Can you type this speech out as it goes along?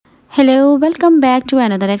Hello, welcome back to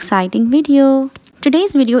another exciting video.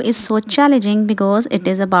 Today's video is so challenging because it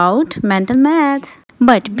is about mental math.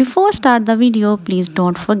 But before start the video, please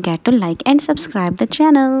don't forget to like and subscribe the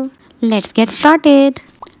channel. Let's get started.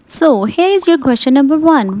 So here is your question number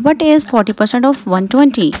 1. What is 40% of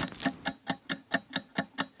 120?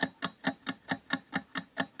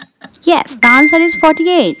 Yes, the answer is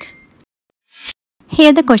 48.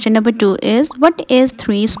 Here the question number 2 is, what is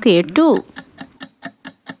 3 squared 2?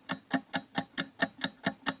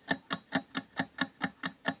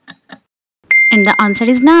 And the answer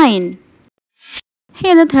is 9.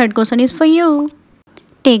 Here the third question is for you.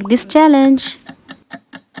 Take this challenge.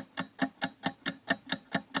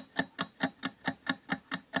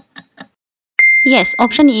 Yes,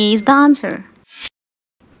 option A is the answer.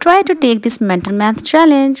 Try to take this mental math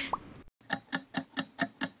challenge.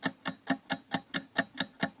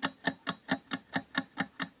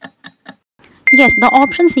 Yes, the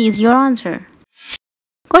option C is your answer.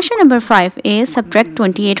 Question number 5 is, subtract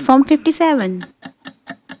 28 from 57.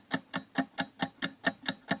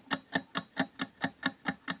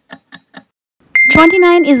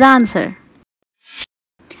 "29 is the answer.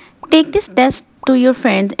 Take this test to your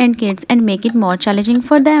friends and kids and make it more challenging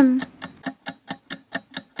for them.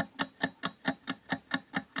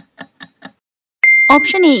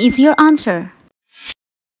 Option A is your answer.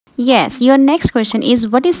 Yes, your next question is,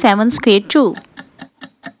 what is 7 squared 2?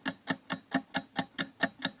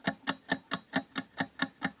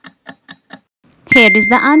 Here is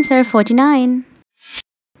the answer, 49.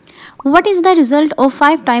 What is the result of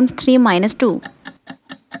 5 times 3 minus 2?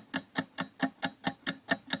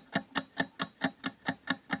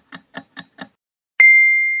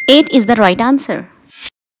 Eight is the right answer.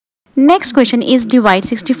 Next question is, divide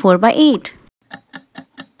 64 by 8.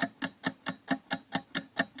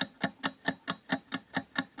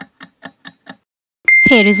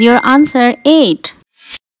 Here is your answer, 8.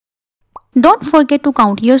 Don't forget to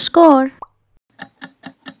count your score.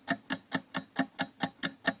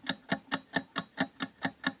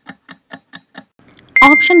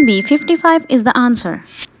 Option B, 55 is the answer.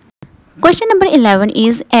 Question number 11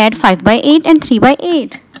 is, add 5 by 8 and 3 by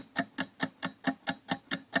 8.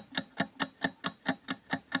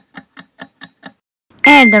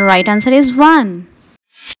 And the right answer is 1.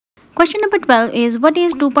 Question number 12 is, what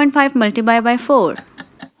is 2.5 multiplied by 4?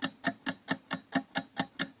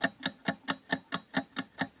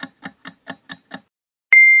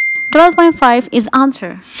 "12.5 is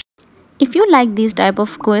answer. If you like this type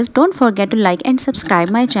of quiz, don't forget to like and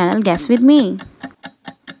subscribe my channel Guess With Me.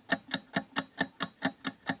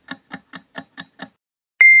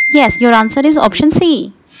 Yes, your answer is option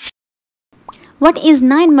C. What is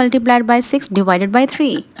 9 multiplied by 6 divided by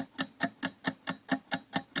 3?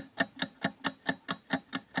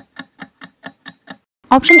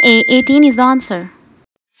 Option A, 18 is the answer.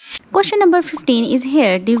 Question number 15 is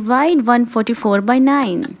here, divide 144 by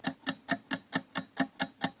 9.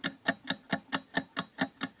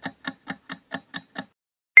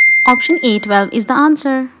 Option A, 12 is the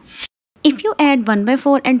answer. If you add 1 by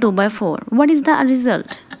 4 and 2 by 4, what is the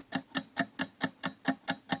result?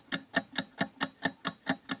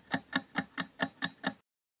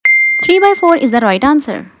 Three by 4 is the right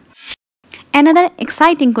answer. Another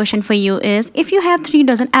exciting question for you is, if you have 3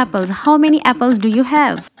 dozen apples, how many apples do you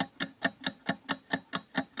have?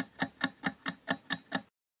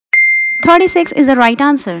 36 is the right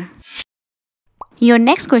answer. Your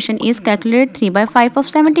next question is, calculate 3 by 5 of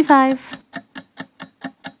 75.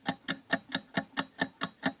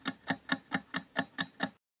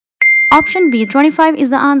 Option B, 25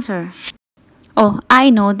 is the answer. Oh,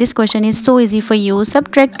 I know this question is so easy for you.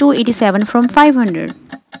 Subtract 287 from 500.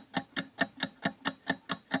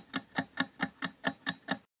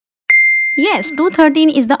 Yes,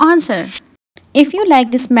 213 is the answer. If you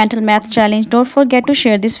like this mental math challenge, don't forget to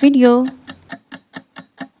share this video.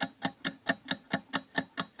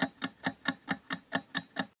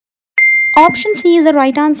 Option C is the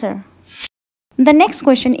right answer. The next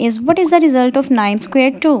question is, what is the result of 9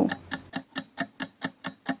 squared 2?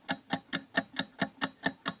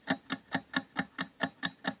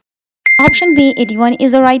 Option B, 81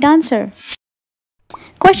 is the right answer.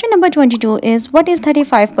 Question number 22 is, what is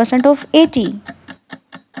 35% of 80?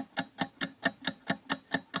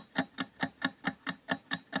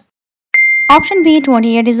 Option B,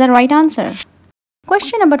 28 is the right answer.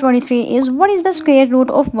 Question number 23 is, what is the square root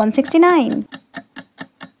of 169?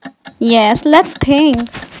 Yes, let's think.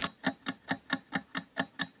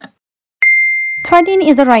 13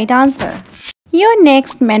 is the right answer. Your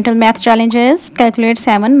next mental math challenge is, calculate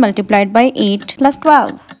 7 multiplied by 8 plus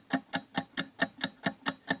 12.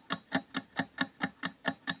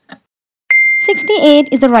 68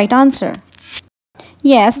 is the right answer.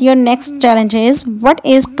 Yes, your next challenge is what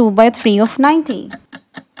is 2 by 3 of 90?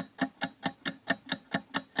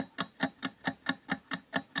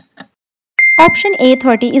 Option A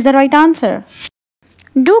 30 is the right answer.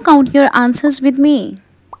 Do count your answers with me.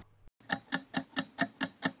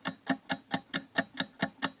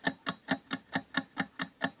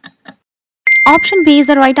 Option B is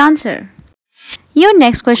the right answer. Your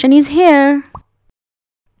next question is here.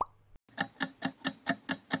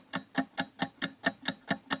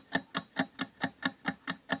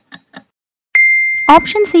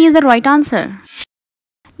 Option C is the right answer.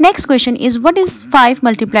 Next question is what is 5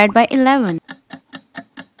 multiplied by 11?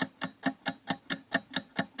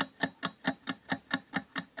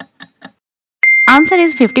 Answer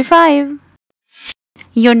is 55.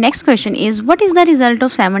 Your next question is what is the result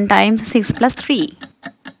of 7 times 6 plus 3?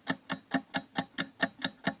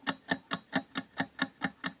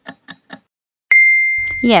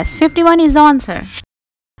 Yes, 51 is the answer.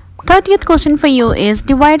 30th question for you is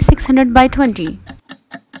divide 600 by 20.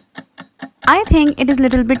 I think it is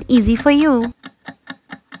little bit easy for you.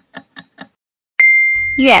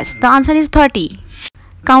 Yes, the answer is 30.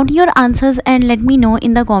 Count your answers and let me know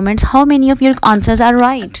in the comments how many of your answers are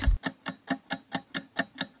right.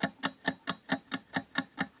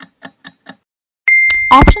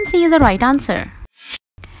 Option C is the right answer.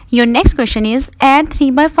 Your next question is add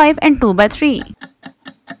 3 by 5 and 2 by 3.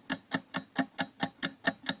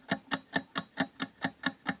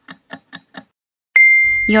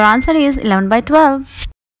 Your answer is 11 by 12.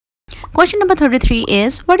 Question number 33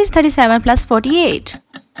 is what is 37 plus 48?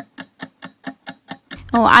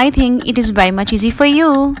 Oh, I think it is very much easy for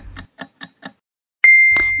you.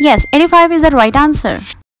 Yes, 85 is the right answer.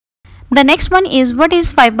 The next one is what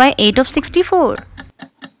is 5 by 8 of 64?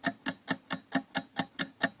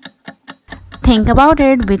 Think about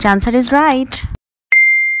it, which answer is right?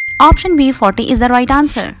 Option B 40 is the right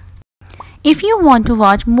answer. If you want to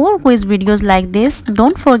watch more quiz videos like this,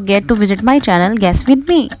 don't forget to visit my channel Guess With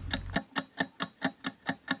Me.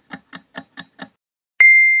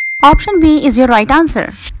 Option B is your right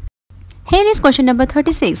answer. Here is question number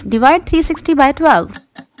 36. Divide 360 by 12.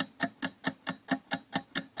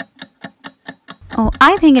 Oh,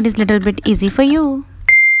 I think it is little bit easy for you.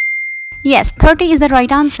 Yes, 30 is the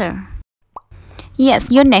right answer.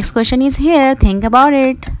 Yes, your next question is here. Think about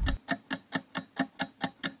it.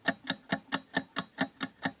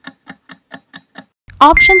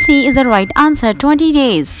 Option C is the right answer, 20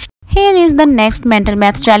 days. Here is the next mental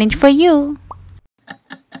math challenge for you.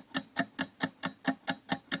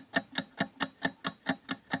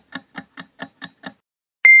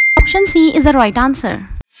 Option C is the right answer.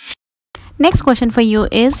 Next question for you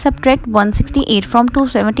is subtract 168 from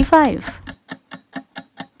 275.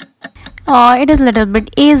 Oh, it is little bit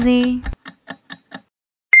easy.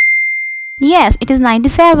 Yes, it is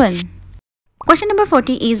 97. Question number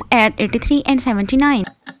 40 is add 83 and 79.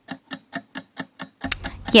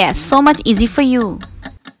 Yes, so much easy for you.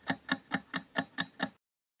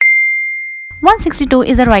 162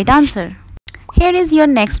 is the right answer. Here is your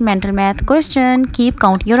next mental math question. Keep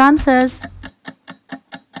count your answers.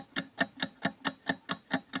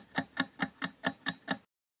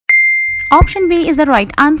 Option B is the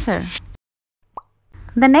right answer.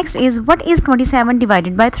 The next is what is 27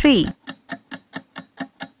 divided by 3?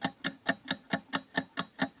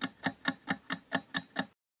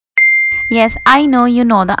 Yes, I know you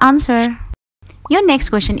know the answer. Your next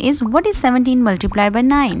question is what is 17 multiplied by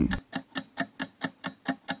 9?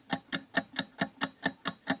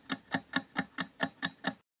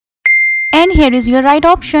 And here is your right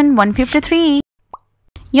option, 153.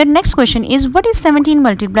 Your next question is what is 17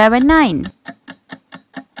 multiplied by 9?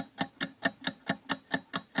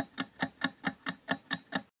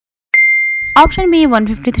 Option B,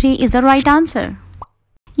 153 is the right answer.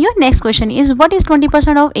 Your next question is what is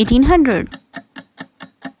 20% of 1800?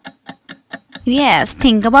 Yes,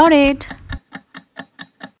 think about it.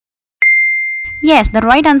 Yes, the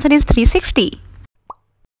right answer is 360.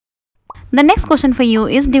 The next question for you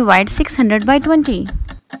is divide 600 by 20.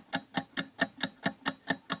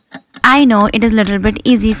 I know it is little bit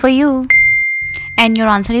easy for you. And your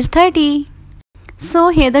answer is 30. So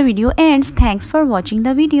here the video ends. Thanks for watching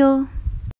the video.